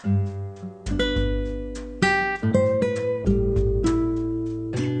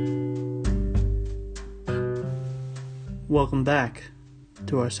Welcome back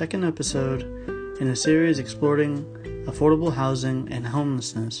to our second episode in a series exploring affordable housing and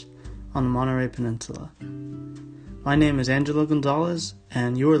homelessness on the Monterey Peninsula. My name is Angelo Gonzalez,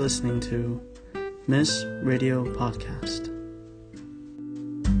 and you are listening to Miss Radio Podcast.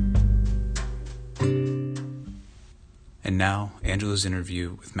 And now, Angelo's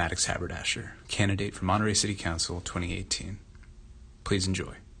interview with Maddox Haberdasher, candidate for Monterey City Council 2018. Please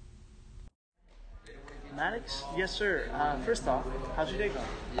enjoy. Maddox, yes sir. First off, how's your day going?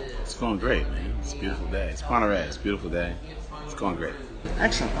 It's going great, man. It's a beautiful day. It's Monterey. It's a beautiful day. It's going great.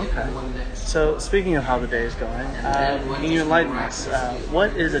 Excellent, okay. So, speaking of how the day is going, can you enlighten us?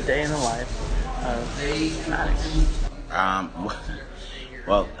 What is a day in the life of Maddox?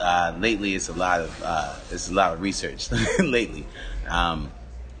 Lately it's a lot of research. Lately,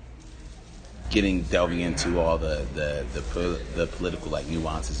 delving into all the political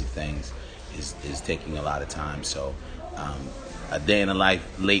nuances of things is taking a lot of time. So, a day in the life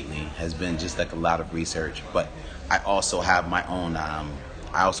lately has been just a lot of research. But I also have my own. I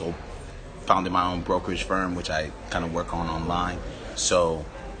also founded my own brokerage firm, which I kind of work on online. So,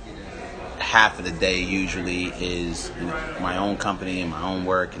 half of the day usually is my own company and my own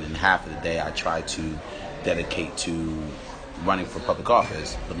work, and then half of the day I try to dedicate to running for public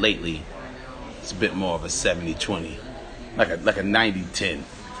office. But lately, it's a bit more of a 70-20, like a 90-10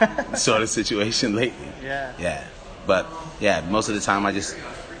 sort of situation lately. Yeah. But yeah, most of the time I just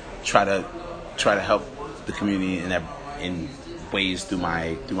try to help the community in ways through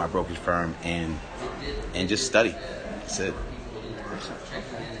my brokerage firm and just study. That's it.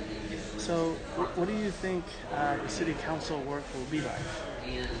 So, what do you think the city council work will be like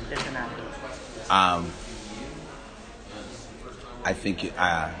if enacted? I think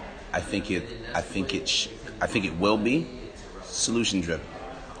it will be solution driven.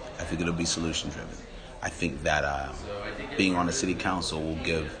 I think it'll be solution driven. I think that being on the city council will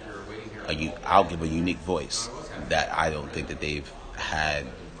I'll give a unique voice that I don't think that they've had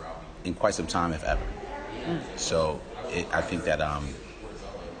in quite some time, if ever. So I think that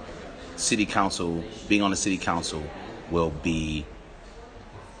city council, being on the city council, will be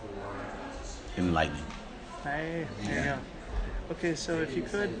enlightening. Hey, there you go. Okay, so if you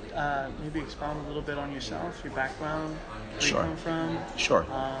could maybe expound a little bit on yourself, your background, where you come from. Sure.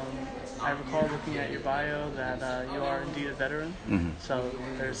 I recall looking at your bio that you are indeed a veteran. Mm-hmm. So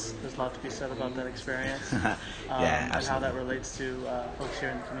there's a lot to be said about that experience. Yeah, absolutely. And how that relates to folks here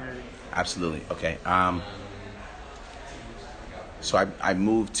in the community. Absolutely. Okay. So I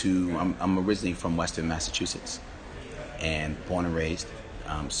moved to. I'm originally from Western Massachusetts, and born and raised.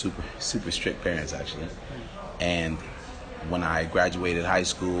 Super strict parents actually, and when I graduated high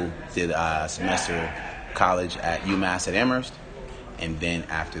school, did a semester college at UMass at Amherst, and then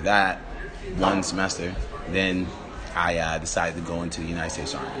after that, one semester, then I decided to go into the United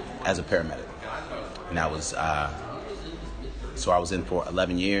States Army as a paramedic, and that was so I was in for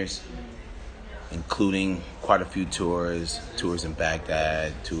 11 years, including quite a few tours in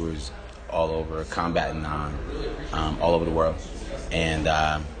Baghdad, tours all over, combating all over the world, and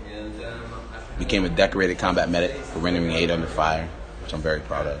became a decorated combat medic for rendering aid under fire, which I'm very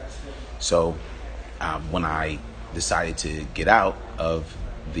proud of. So when I decided to get out of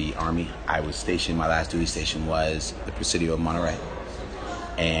the Army, I was stationed, my last duty station was the Presidio of Monterey.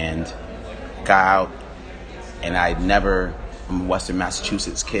 And got out, and I'm a Western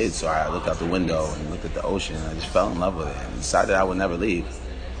Massachusetts kid, so I looked out the window and looked at the ocean, and I just fell in love with it and decided I would never leave.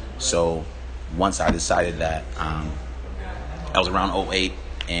 So once I decided that, I was around 2008,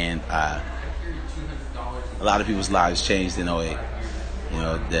 and a lot of people's lives changed in 2008. You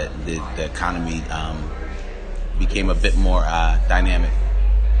know, the economy became a bit more dynamic,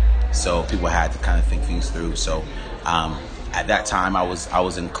 so people had to kind of think things through. So at that time, I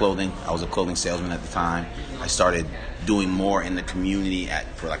was in clothing. I was a clothing salesman at the time. I started doing more in the community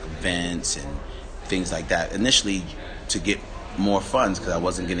for events and things like that. Initially, to get more funds because I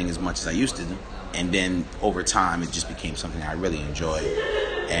wasn't getting as much as I used to, and then over time, it just became something I really enjoyed.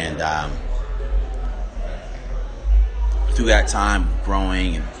 And through that time,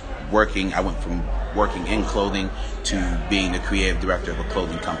 growing and working, I went from working in clothing to being the creative director of a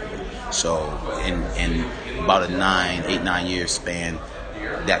clothing company. So in about a 8-9 year span,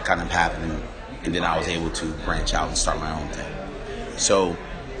 that kind of happened, and then I was able to branch out and start my own thing. So,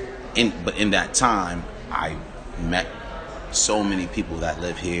 in that time, I met so many people that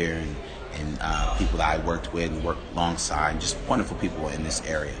live here, and people that I worked with and worked alongside, just wonderful people in this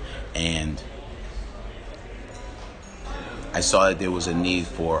area. And I saw that there was a need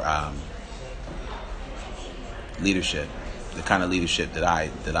for leadership, the kind of leadership that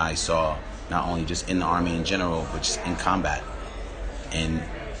I saw not only just in the Army in general, but just in combat. And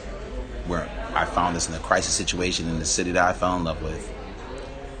where I found this in a crisis situation in the city that I fell in love with.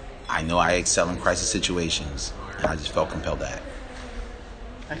 I know I excel in crisis situations, and I just felt compelled to act.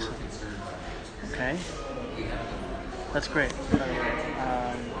 Excellent. Okay. That's great, by the way.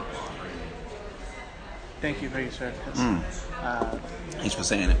 Thank you very much, sir. Thanks for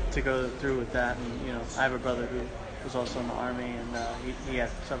saying it. To go through with that, and I have a brother who was also in the Army, and he had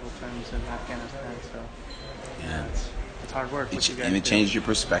several terms in Afghanistan, so Yeah. it's hard work. What you guys And it do. changed your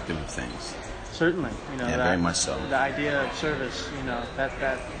perspective of things. Certainly, Yeah, that, very much so. The idea of service,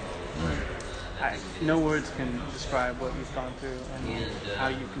 that no words can describe what you've gone through and how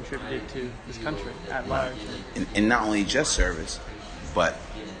you contributed to this country at large. And not only just service, but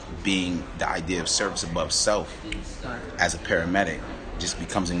being the idea of service above self as a paramedic just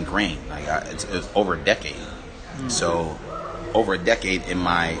becomes ingrained. Like it's over a decade. So over a decade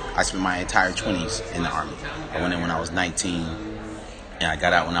I spent my entire 20s in the Army. I went in when I was 19 and I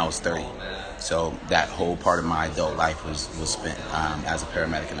got out when I was 30. So that whole part of my adult life was spent as a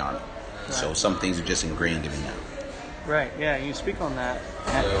paramedic in the Army. Right. So some things are just ingrained in me now. Right, yeah, you speak on that.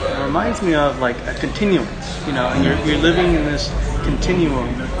 And it reminds me of like a continuance, and you're living in this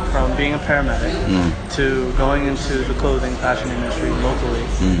continuum from being a paramedic to going into the clothing fashion industry locally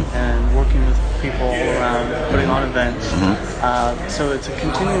and working with people all around, putting on events. So it's a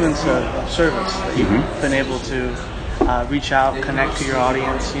continuance of service that you've been able to reach out, connect to your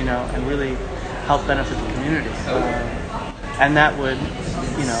audience, and really help benefit the community. And that would,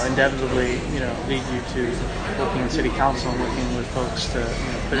 inevitably, lead you to working in city council and working with folks to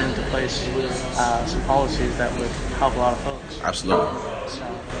put into place some policies that would help a lot of folks. Absolutely. So,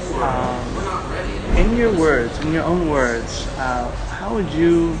 in your own words, how would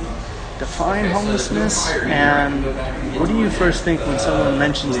you define homelessness, and what do you first think when someone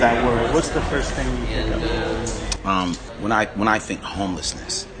mentions that word? What's the first thing you think of? When I think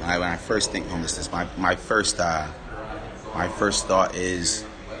homelessness, when I first think homelessness, my first thought is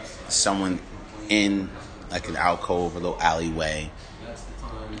someone in like an alcove or a little alleyway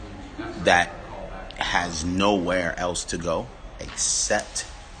that has nowhere else to go except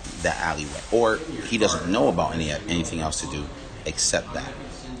that alleyway, or he doesn't know about anything else to do except that,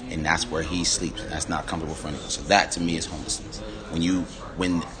 and that's where he sleeps, and that's not comfortable for anyone. So that to me is homelessness.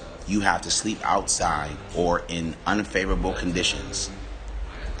 When you have to sleep outside or in unfavorable conditions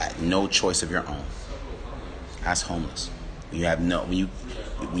at no choice of your own, that's homeless. When you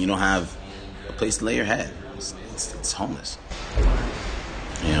don't have a place to lay your head, it's homeless.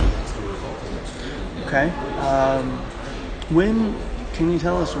 Okay. Can you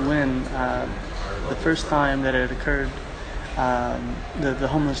tell us when the first time that it occurred, the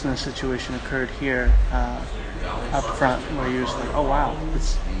homelessness situation occurred here up front, where you was like, oh wow,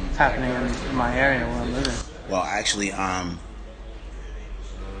 it's happening in my area where I'm living? Well, actually,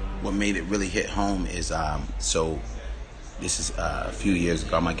 what made it really hit home is so this is a few years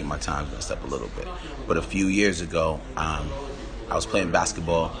ago. I might get my times messed up a little bit, but a few years ago, I was playing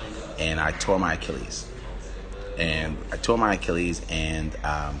basketball and I tore my Achilles. And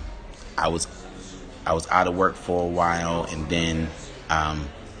I was out of work for a while, and then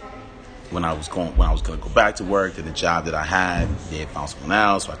when I was going to go back to work, then the job that I had, they had found someone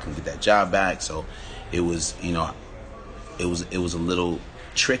else, so I couldn't get that job back. So it was a little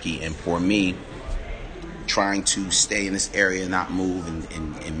tricky, and for me, trying to stay in this area, not move,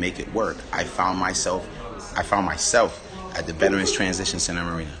 and make it work, I found myself at the Veterans Transition Center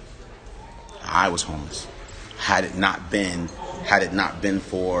Marina. I was homeless. Had it not been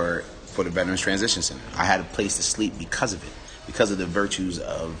for the Veterans Transition Center, I had a place to sleep because of it, because of the virtues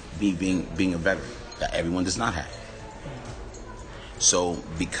of me being a veteran that everyone does not have. So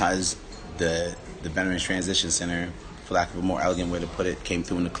because the Veterans Transition Center, for lack of a more elegant way to put it, came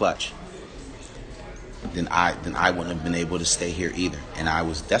through in the clutch, then I wouldn't have been able to stay here either, and I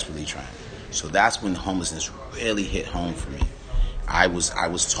was desperately trying. So that's when homelessness really hit home for me. I was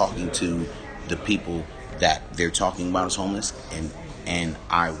talking to the people that they're talking about as homeless, and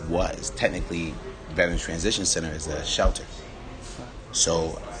I was technically, Veterans Transition Center is a shelter.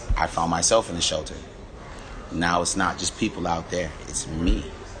 So I found myself in the shelter. Now it's not just people out there, it's me.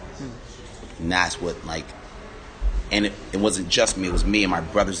 And that's what, and it wasn't just me, it was me and my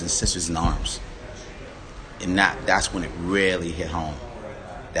brothers and sisters in arms. And that's when it really hit home.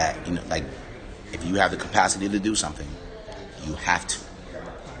 That, if you have the capacity to do something, you have to.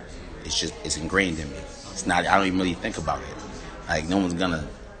 It's ingrained in me. It's not, I don't even really think about it. No one's gonna,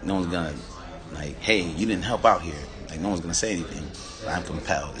 hey, you didn't help out here. Like, no one's going to say anything. But I'm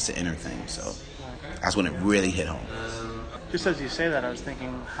compelled. It's an inner thing. So that's when it really hit home. Just as you say that, I was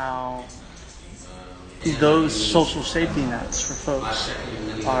thinking how those social safety nets for folks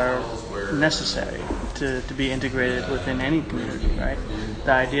are necessary to be integrated within any community, right?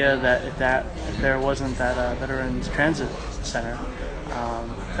 The idea that if there wasn't that Veterans Transit Center,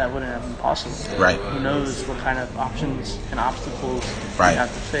 that wouldn't have been possible. Right. Who knows what kind of options and obstacles Right. you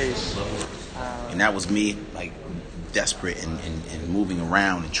have to face. And that was me, like, desperate and moving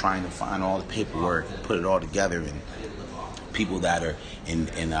around and trying to find all the paperwork and put it all together, and people that are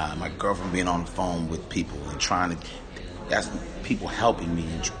and my girlfriend being on the phone with people and trying to, that's people helping me,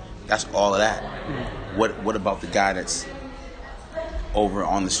 and that's all of that. What about the guy that's over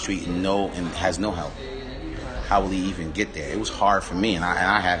on the street and has no help? How will he even get there? It was hard for me, and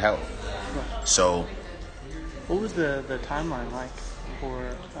I had help. So What was the timeline like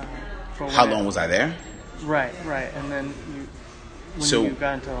for how long was I there? Right, and then when you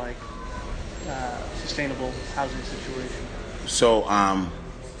got into like sustainable housing situation. So,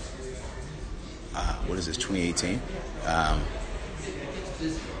 what is this, 2018?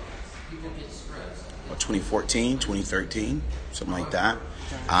 Or 2014, 2013, something like that.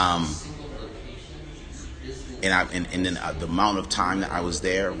 And then the amount of time that I was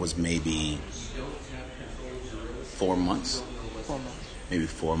there was maybe 4 months. 4 months. Maybe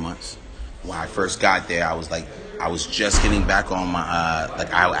 4 months. When I first got there, I was just getting back on my,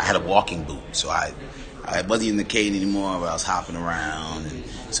 I had a walking boot, so I wasn't in the cave anymore, but I was hopping around, and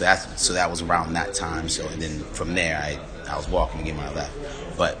so that was around that time. So, and then from there, I was walking again when I left.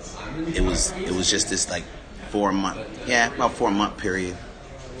 But it was just this like 4 month, about 4 month period,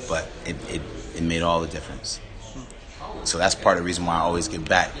 but it made all the difference. So that's part of the reason why I always get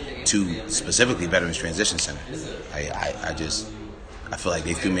back to specifically Veterans Transition Center. I feel like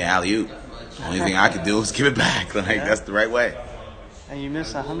they threw me an alley-oop. The only thing I could do is give it back. Like, that's the right way. And you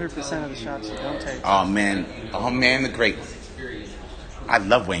miss 100% of the shots you don't take. Oh man, the great one. I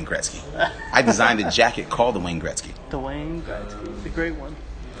love Wayne Gretzky. I designed a jacket called the Wayne Gretzky. The Wayne Gretzky, the great one.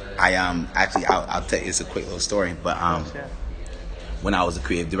 I'll tell you, it's a quick little story, but when I was the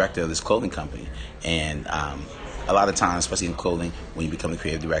creative director of this clothing company, and a lot of times, especially in clothing, when you become the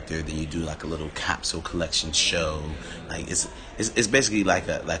creative director, then you do like a little capsule collection show. Like it's basically like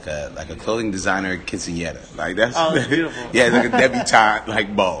a clothing designer quinceañera. Like that's beautiful. Yeah, it's like a debutante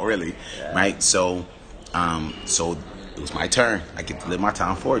like ball, really, right? So it was my turn. I get to live my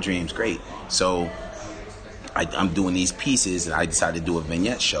Tom Ford dreams. Great. So I'm doing these pieces, and I decided to do a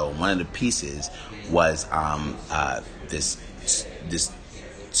vignette show. One of the pieces was this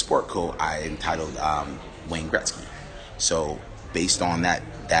sport coat I entitled Wayne Gretzky. So based on that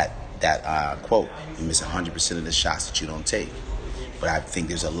quote, you miss 100% of the shots that you don't take. But I think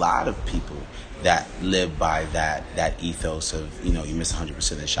there's a lot of people that live by that ethos of, you miss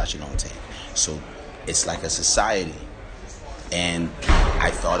 100% of the shots you don't take. So it's like a society. And I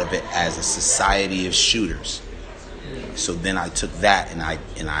thought of it as a society of shooters. So then I took that and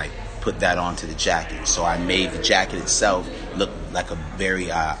I put that onto the jacket. So I made the jacket itself look like a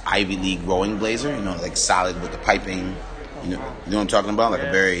very Ivy League rowing blazer, like solid with the piping. You know what I'm talking about? Like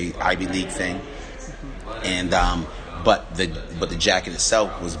a very Ivy League thing. And but the jacket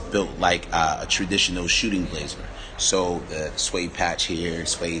itself was built like a traditional shooting blazer. So the suede patch here,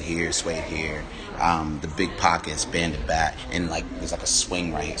 suede here, the big pockets, banded back, and like there's like a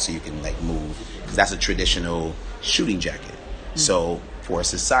swing right here so you can like move, because that's a traditional shooting jacket. So for a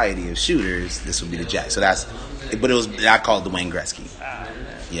society of shooters, this would be the jacket. So I call it the Wayne Gretzky.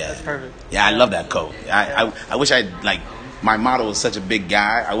 Yeah, that's perfect. Yeah, I love that coat. I wish my model was such a big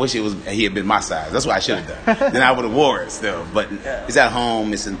guy. I wish he had been my size. That's what I should have done. Then I would have wore it still. But it's at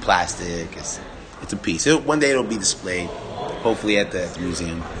home. It's in plastic. It's a piece. One day it'll be displayed, hopefully at the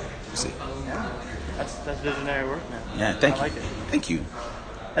museum. We'll see. Yeah, that's visionary work, man. Yeah, thank you. I like it. Thank you.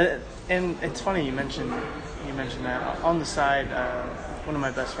 And it's funny you mentioned that. On the side, one of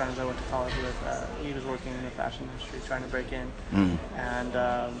my best friends I went to college with, he was working in the fashion industry, trying to break in,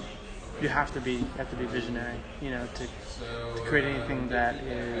 and you have to be visionary, to create anything that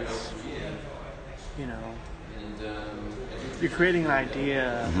is, you're creating an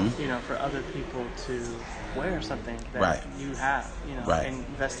idea, for other people to wear something that you have,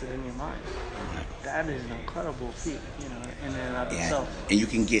 invested in your mind. Right. That is an incredible feat, in and of itself. And you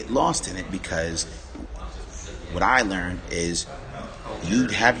can get lost in it, because what I learned is you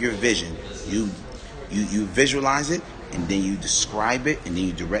have your vision, you visualize it, and then you describe it, and then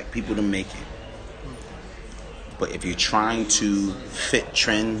you direct people to make it. But if you're trying to fit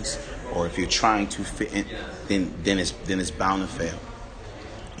trends, or if you're trying to fit in, then it's bound to fail.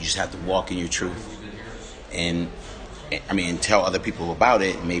 You just have to walk in your truth. And and tell other people about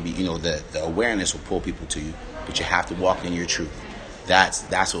it. Maybe, the awareness will pull people to you, but you have to walk in your truth.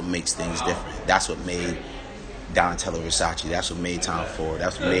 That's what makes things different. That's what made Donatella Versace. That's what made Tom Ford.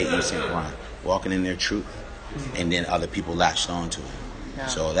 That's what made Yves Saint Laurent. Walking in their truth, and then other people latched onto it. Yeah.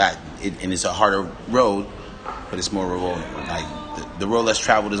 So and it's a harder road, but it's more rewarding. Like the road less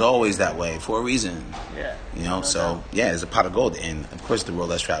traveled is always that way for a reason. Yeah. So there's a pot of gold, and of course the road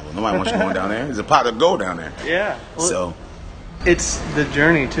less traveled. Nobody wants you going down there. There's a pot of gold down there. Yeah. Well, so it's the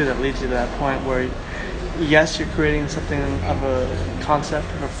journey too that leads you to that point where, yes, you're creating something of a concept,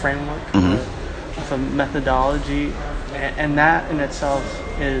 of a framework, of a methodology, and that in itself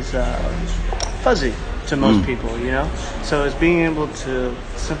is fuzzy to most people, So it's being able to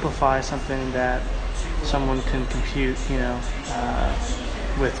simplify something that someone can compute,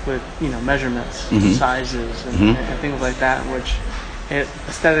 with measurements, sizes, and things like that, which it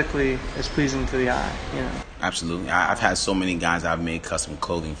aesthetically is pleasing to the eye, Absolutely. I've had so many guys I've made custom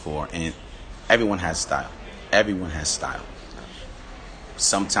clothing for, and everyone has style. Everyone has style.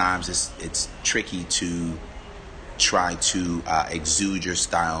 Sometimes it's tricky to try to exude your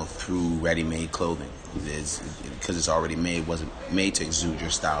style through ready-made clothing. Because it's already made, wasn't made to exude your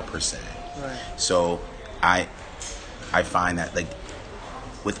style per se. Right. So I find that, like,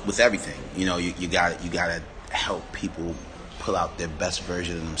 with everything, you gotta help people pull out their best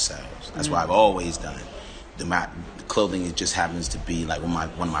version of themselves. That's what I've always done. The clothing, it just happens to be like one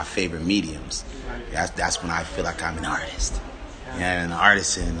of my favorite mediums. Right. That's when I feel like I'm an artist. Yeah, an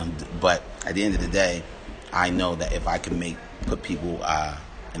artisan. But at the end of the day, I know that if I can put people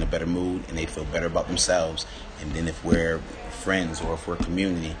in a better mood and they feel better about themselves, and then if we're friends or if we're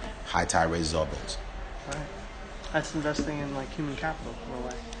community, high tide raises all boats. Right. That's investing in human capital in a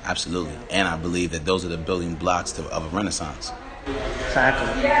way. Absolutely. And I believe that those are the building blocks of a renaissance.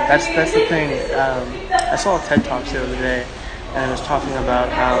 Exactly. That's the thing. I saw a TED Talk the other day, and it was talking about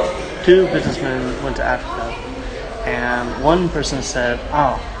how two businessmen went to Africa, and one person said,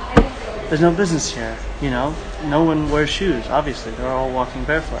 there's no business here, no one wears shoes, obviously, they're all walking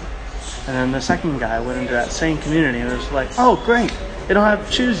barefoot. And then the second guy went into that same community and was like, oh great, they don't have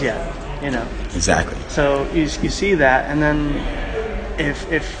shoes yet, Exactly. So you see that, and then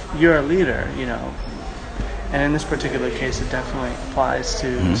if you're a leader, and in this particular case it definitely applies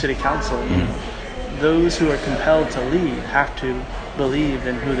to city council, those who are compelled to lead have to believe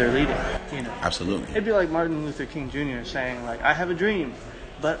in who they're leading, Absolutely. It'd be like Martin Luther King Jr. saying, I have a dream,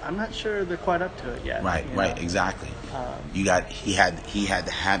 but I'm not sure they're quite up to it yet. Right, exactly. He had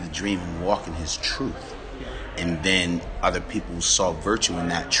to have the dream and walk in his truth, and then other people saw virtue in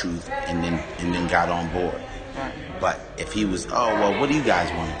that truth, and then got on board. Right. But if he was, what do you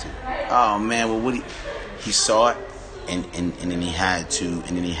guys want to do? Oh man, well he saw it, and then he had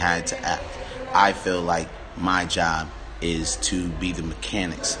to act. I feel like my job is to be the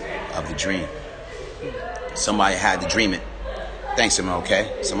mechanics of the dream. Somebody had to dream it. Thanks,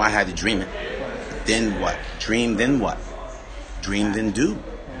 okay? Somebody had to dream it. Then what? Dream, then what? Dream, then do.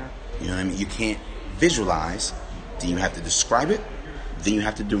 Yeah. You know what I mean? You can't visualize, then you have to describe it, then you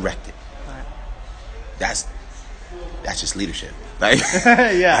have to direct it. Right. That's just leadership. Like,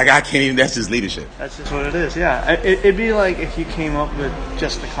 yeah. I can't even, that's just leadership. That's just what it is, yeah. It'd be like if you came up with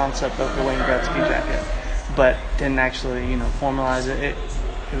just the concept of the Wayne Gretzky jacket, but didn't actually, formalize it,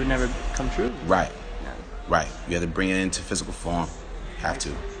 it would never come true. Right. Right. You have to bring it into physical form. Have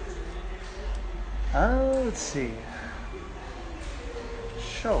to. Let's see.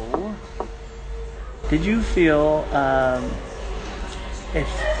 So, did you feel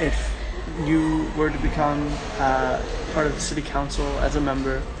if you were to become part of the city council as a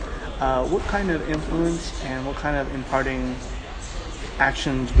member, what kind of influence and what kind of imparting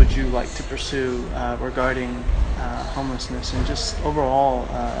actions would you like to pursue regarding homelessness and just overall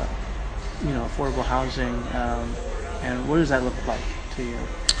affordable housing, and what does that look like to you?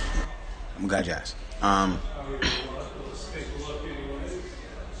 I'm glad you asked.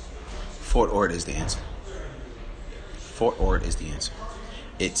 Fort Ord is the answer. Fort Ord is the answer.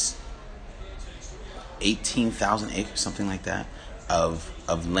 It's 18,000 acres, something like that, of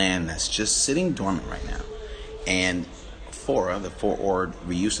land that's just sitting dormant right now. And FORA, the Fort Ord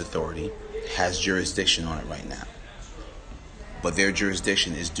Reuse Authority, has jurisdiction on it right now. But their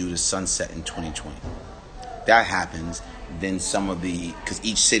jurisdiction is due to sunset in 2020. That happens, then because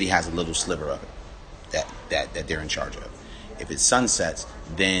each city has a little sliver of it that they're in charge of. If it sunsets,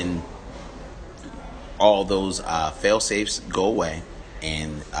 then all those fail-safes go away,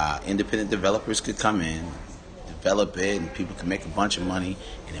 and independent developers could come in, develop it, and people can make a bunch of money,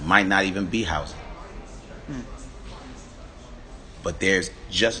 and it might not even be housing. But there's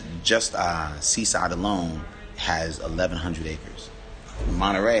just Seaside alone has 1,100 acres.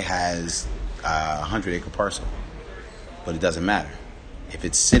 Monterey has a 100-acre parcel, but it doesn't matter. If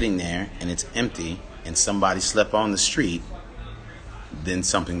it's sitting there and it's empty and somebody slept on the street, then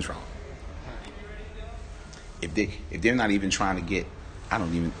something's wrong. If they're not even trying to get,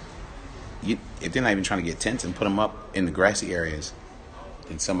 if they're not even trying to get tents and put them up in the grassy areas,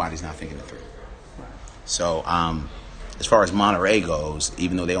 then somebody's not thinking it through. So, as far as Monterey goes,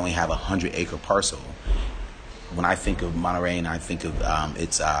 even though they only have a 100-acre parcel, when I think of Monterey and I think of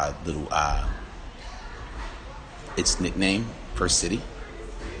its nickname, First City.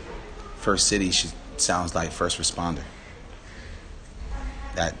 First City sounds like first responder.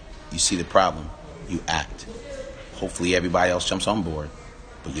 That you see the problem, you act. Hopefully everybody else jumps on board,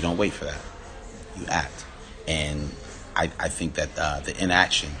 but you don't wait for that. You act. And I think that the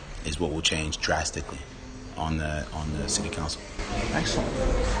inaction is what will change drastically on the city council. Excellent.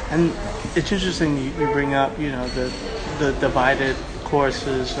 And it's interesting you bring up, the divided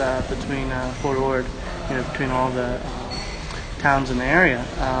courses between Fort Ord, between all the towns in the area.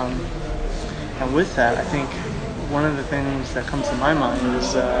 And with that, I think one of the things that comes to my mind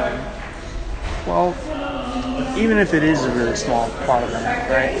is, even if it is a really small plot of land,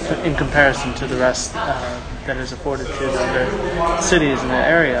 right, in comparison to the rest that is afforded to the other cities in the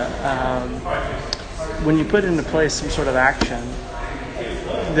area, when you put into place some sort of action,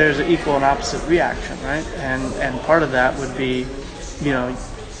 there's an equal and opposite reaction, right? And part of that would be,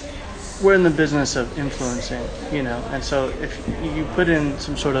 we're in the business of influencing, and so if you put in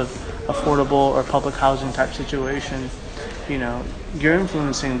some sort of affordable or public housing type situation, you're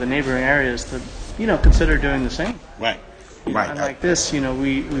influencing the neighboring areas to, consider doing the same. Right. And like this,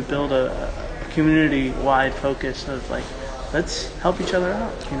 we build a community-wide focus of let's help each other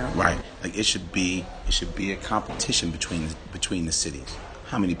out, Right. Like it should be a competition between the cities.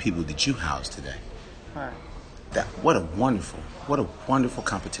 How many people did you house today? Right. What a wonderful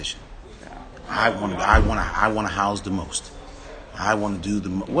competition. Yeah. I want to house the most. I want to do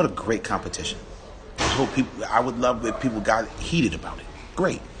what a great competition. I would love if people got heated about it.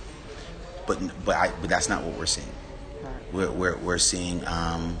 Great. But that's not what we're seeing. Right. We're seeing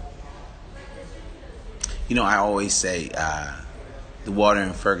I always say the water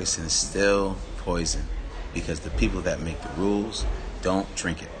in Ferguson is still poison because the people that make the rules don't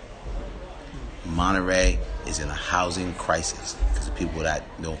drink it. Monterey is in a housing crisis because the people that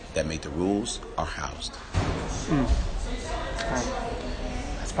make the rules are housed.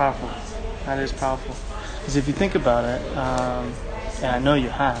 That's powerful. That is powerful. Because if you think about it, and I know you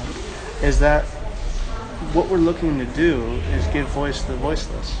have, is that what we're looking to do is give voice to the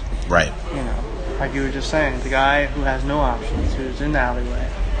voiceless. Right. Like you were just saying, the guy who has no options, who's in the alleyway,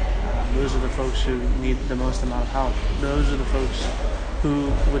 those are the folks who need the most amount of help. Those are the folks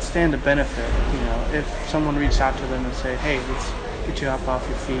who would stand to benefit, if someone reached out to them and say, hey, let's get you up off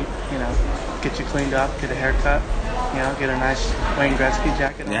your feet, get you cleaned up, get a haircut, get a nice Wayne Gretzky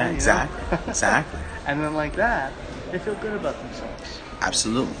jacket on. Yeah, exactly. And then like that, they feel good about themselves.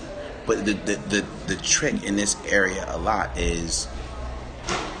 Absolutely. But the trick in this area a lot is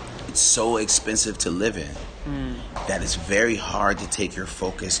it's so expensive to live in that it's very hard to take your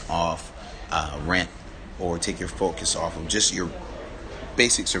focus off rent or take your focus off of just your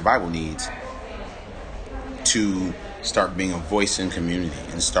basic survival needs to start being a voice in community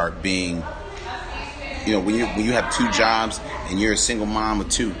and start being, when you have two jobs and you're a single mom of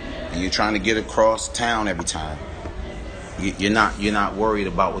two and you're trying to get across town every time, you're not worried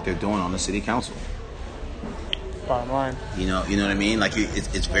about what they're doing on the city council. Bottom line. You know what I mean? Like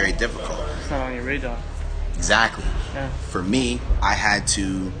it's very difficult. It's not on your radar. Exactly. Yeah. For me, I had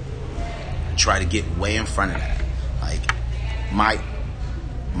to try to get way in front of that. Like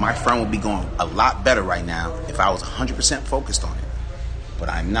my firm would be going a lot better right now if I was 100% focused on it. But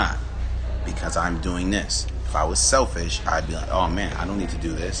I'm not, because I'm doing this. If I was selfish, I'd be like, oh man, I don't need to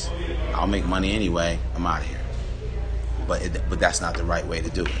do this. I'll make money anyway. I'm out of here. But that's not the right way to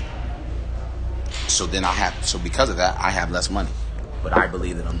do it. So then because of that, I have less money. But I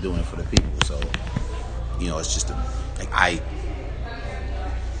believe that I'm doing it for the people. So, it's just I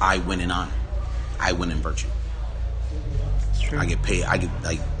win in honor. I win in virtue. I get paid. I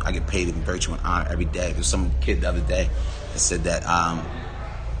get paid in virtue and honor every day. There's some kid the other day that said that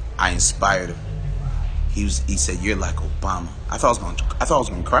I inspired him. He said, "You're like Obama." I thought I was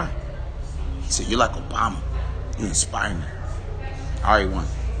gonna cry. He said, "You're like Obama. You inspire me." I already won.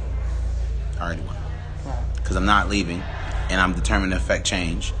 Because I'm not leaving, and I'm determined to affect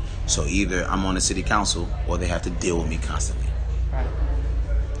change. So either I'm on the city council, or they have to deal with me constantly. Right.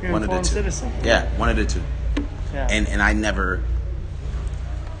 You're one an of the two. Citizen. Yeah, one of the two. Yeah. And I'm never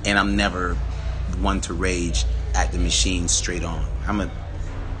one to rage at the machine straight on.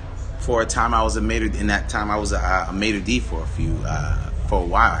 For a time I was a maitre. In that time I was a maitre d' for a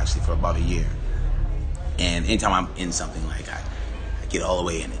while actually, for about a year. And anytime I'm in something, like I get all the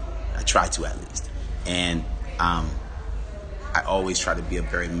way in it. I try to, at least. And I always try to be a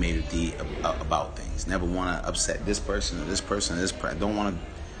very maitre d' about things. Never want to upset this person or this person or this person. I don't want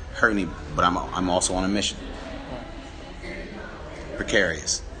to hurt any, but I'm also on a mission.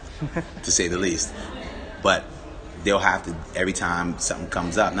 Precarious, to say the least. But they'll have to, every time something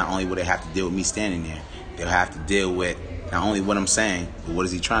comes up, not only will they have to deal with me standing there, they'll have to deal with not only what I'm saying, but what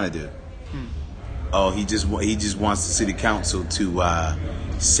is he trying to do? Oh, he just wants the city council to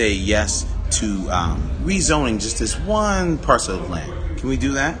say yes to rezoning just this one parcel of land. Can we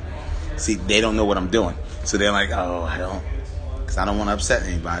do that? See, they don't know what I'm doing, so they're like, oh, because I don't want to upset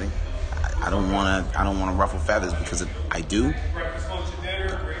anybody. I don't want to ruffle feathers, because if I do,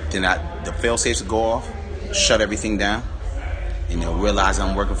 then the fail safes will go off, shut everything down, and they'll realize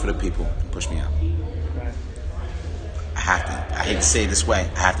I'm working for the people and push me out. I hate to say it this way,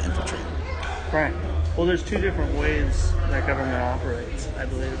 I have to infiltrate. Right. Well, there's two different ways that government operates, I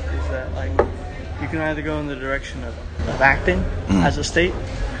believe. Is that, like, you can either go in the direction of acting as a state,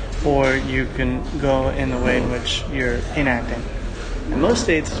 or you can go in the way in which you're enacting. And most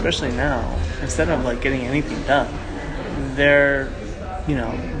states, especially now, instead of like getting anything done, they're,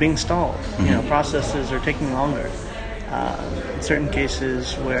 being stalled. Processes are taking longer. In certain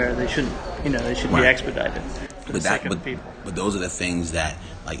cases where they shouldn't, they should be expedited for the sake of people. But those are the things that,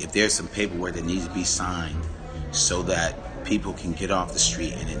 like, if there's some paperwork that needs to be signed so that people can get off the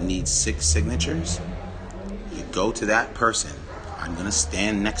street and it needs 6 signatures, you go to that person. I'm going to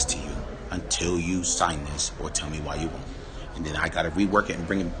stand next to you until you sign this, or tell me why you won't. And then I got to rework it and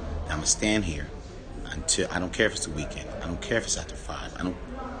bring it. I'm going to stand here until, I don't care if it's a weekend. I don't care if it's after 5.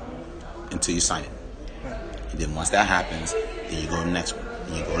 Until you sign it. And then once that happens, then you go to the next one.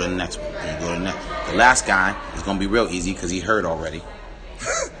 Then you go to the next one. Then you go to the next one. The last guy is going to be real easy because he heard already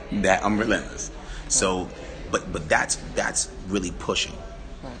that I'm relentless. So, but that's really pushing.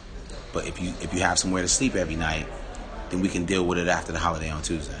 But if you have somewhere to sleep every night, then we can deal with it after the holiday on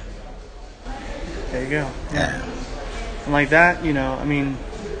Tuesday. There you go. Yeah. And like that, you're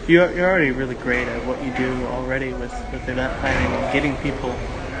already really great at what you do already with event planning and getting people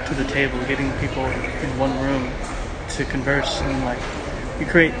to the table, getting people in one room to converse, and like you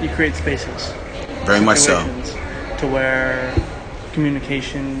create spaces. Very much so. To where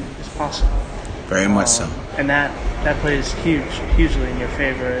communication is possible. Very much so. And that plays hugely in your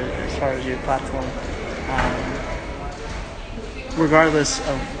favor as far as your platform. Regardless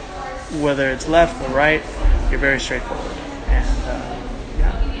of whether it's left or right, you're very straightforward.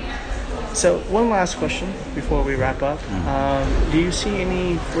 So one last question before we wrap up. Do you see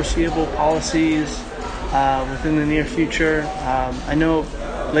any foreseeable policies within the near future? I know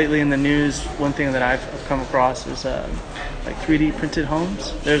lately in the news, one thing that I've come across is like 3D printed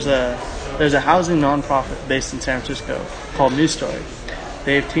homes. There's a housing nonprofit based in San Francisco called New Story.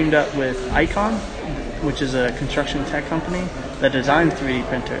 They've teamed up with Icon, which is a construction tech company that designs 3D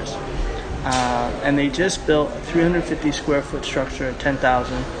printers. And they just built a 350 square foot structure at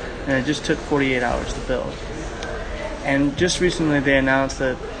 $10,000, and it just took 48 hours to build. And just recently they announced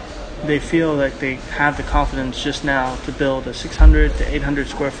that they feel like they have the confidence just now to build a 600 to 800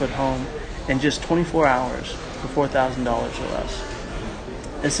 square foot home in just 24 hours for $4,000 or less.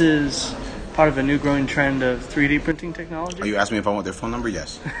 This is part of a new growing trend of 3D printing technology. Are you asking me if I want their phone number?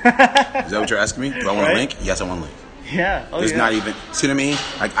 Yes. Is that what you're asking me? Do I want a link? Yes, I want a link. Yeah. There's not even, see what I mean?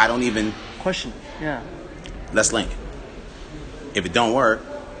 Like, I don't even... Question. Yeah. Let's link. If it don't work,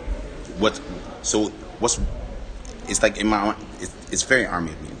 it's like in my, it's very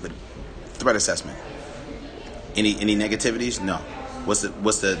army of me, but threat assessment. Any negativities? No. What's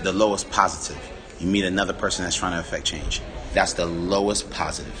the lowest positive? You meet another person that's trying to affect change. That's the lowest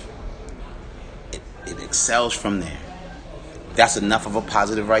positive. It excels from there. That's enough of a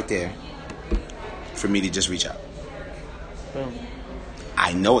positive right there for me to just reach out. Boom.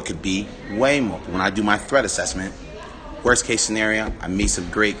 I know it could be way more. When I do my threat assessment, worst case scenario, I meet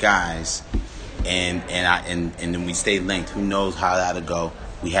some great guys, and then we stay linked. Who knows how that'll go?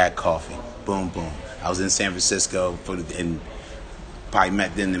 We had coffee. Boom, boom. I was in San Francisco and probably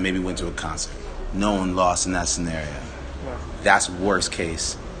met them, and maybe went to a concert. No one lost in that scenario. Right. That's worst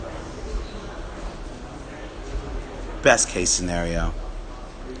case. Best case scenario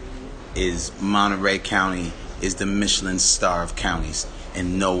is Monterey County is the Michelin star of counties,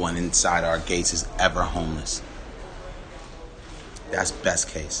 and no one inside our gates is ever homeless. That's best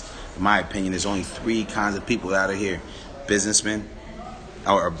case. In my opinion, there's only 3 kinds of people out of here: businessmen,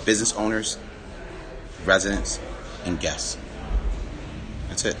 or business owners, residents, and guests.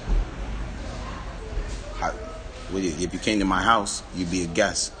 That's it. If you came to my house, you'd be a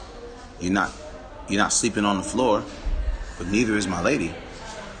guest. You're not sleeping on the floor, but neither is my lady.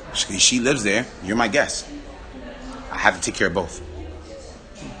 She lives there. You're my guest. I have to take care of both.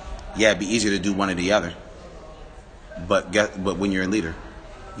 Yeah, it'd be easier to do one or the other. But when you're a leader,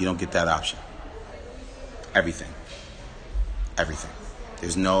 you don't get that option. Everything.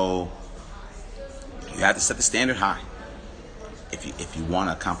 There's no. You have to set the standard high. If you want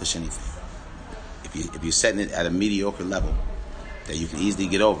to accomplish anything. If you're setting it at a mediocre level that you can easily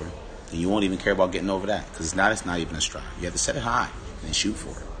get over, then you won't even care about getting over that, because it's not even a strive. You have to set it high and shoot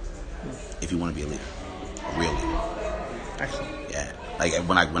for it if you want to be a leader, a real leader. Excellent. Yeah, like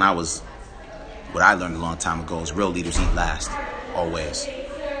what I learned a long time ago is real leaders eat last, always.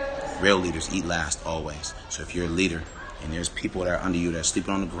 Real leaders eat last, always. So if you're a leader and there's people that are under you that are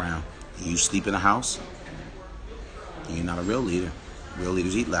sleeping on the ground and you sleep in a house, then you're not a real leader. Real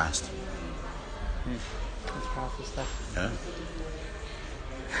leaders eat last. That's powerful stuff. Yeah.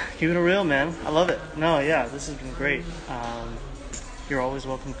 Keeping it real, man. I love it. No, yeah, this has been great. You're always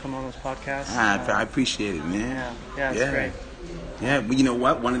welcome to come on this podcast. I appreciate it, man. Yeah, it's great. Yeah, but you know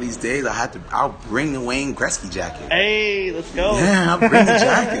what? One of these days I'll bring the Wayne Gretzky jacket. Hey, let's go. Yeah, I'll bring the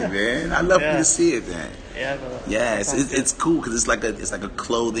jacket, man. I'd love for you to see it, man. Yeah, brother. Yeah, it's cool because it's like a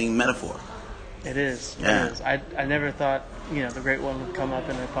clothing metaphor. It is. Yeah. It is. I never thought the great one would come up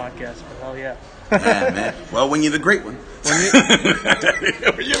in a podcast, but hell yeah. Yeah, man. Well, when you're the great one. When you're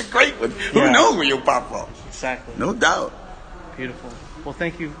the great one. Who knows when you'll pop off? Exactly. No doubt. Beautiful. Well,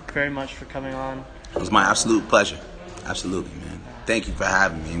 thank you very much for coming on. It was my absolute pleasure. Absolutely, man. Thank you for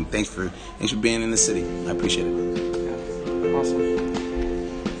having me, and thanks for being in the city. I appreciate it. Yeah. Awesome.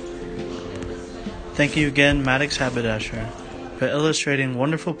 Thank you again, Maddox Haberdasher, for illustrating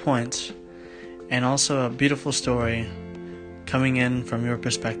wonderful points and also a beautiful story coming in from your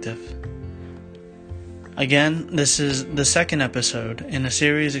perspective. Again, this is the second episode in a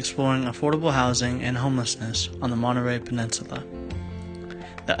series exploring affordable housing and homelessness on the Monterey Peninsula.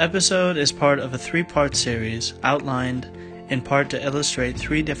 The episode is part of a 3-part series outlined in part to illustrate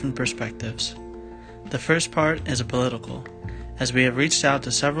 3 different perspectives. The first part is a political, as we have reached out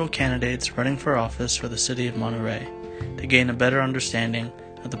to several candidates running for office for the city of Monterey to gain a better understanding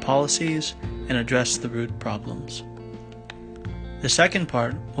of the policies and address the root problems. The second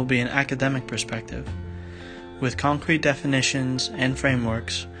part will be an academic perspective, with concrete definitions and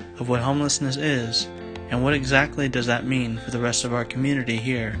frameworks of what homelessness is and what exactly does that mean for the rest of our community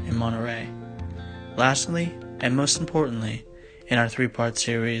here in Monterey. Lastly, and most importantly, in our 3-part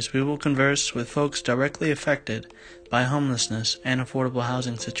series, we will converse with folks directly affected by homelessness and affordable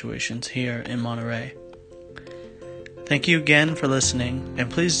housing situations here in Monterey. Thank you again for listening, and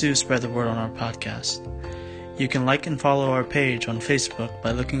please do spread the word on our podcast. You can like and follow our page on Facebook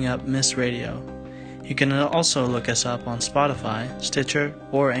by looking up Miss Radio. You can also look us up on Spotify, Stitcher,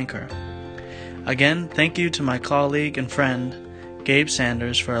 or Anchor. Again, thank you to my colleague and friend, Gabe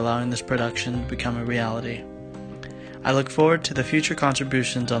Sanders, for allowing this production to become a reality. I look forward to the future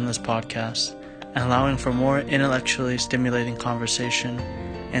contributions on this podcast and allowing for more intellectually stimulating conversation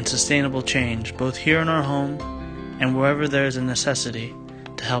and sustainable change both here in our home and wherever there is a necessity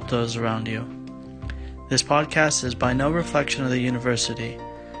to help those around you. This podcast is by no reflection of the university,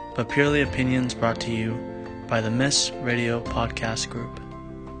 but purely opinions brought to you by the Miss Radio Podcast Group.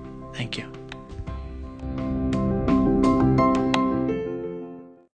 Thank you.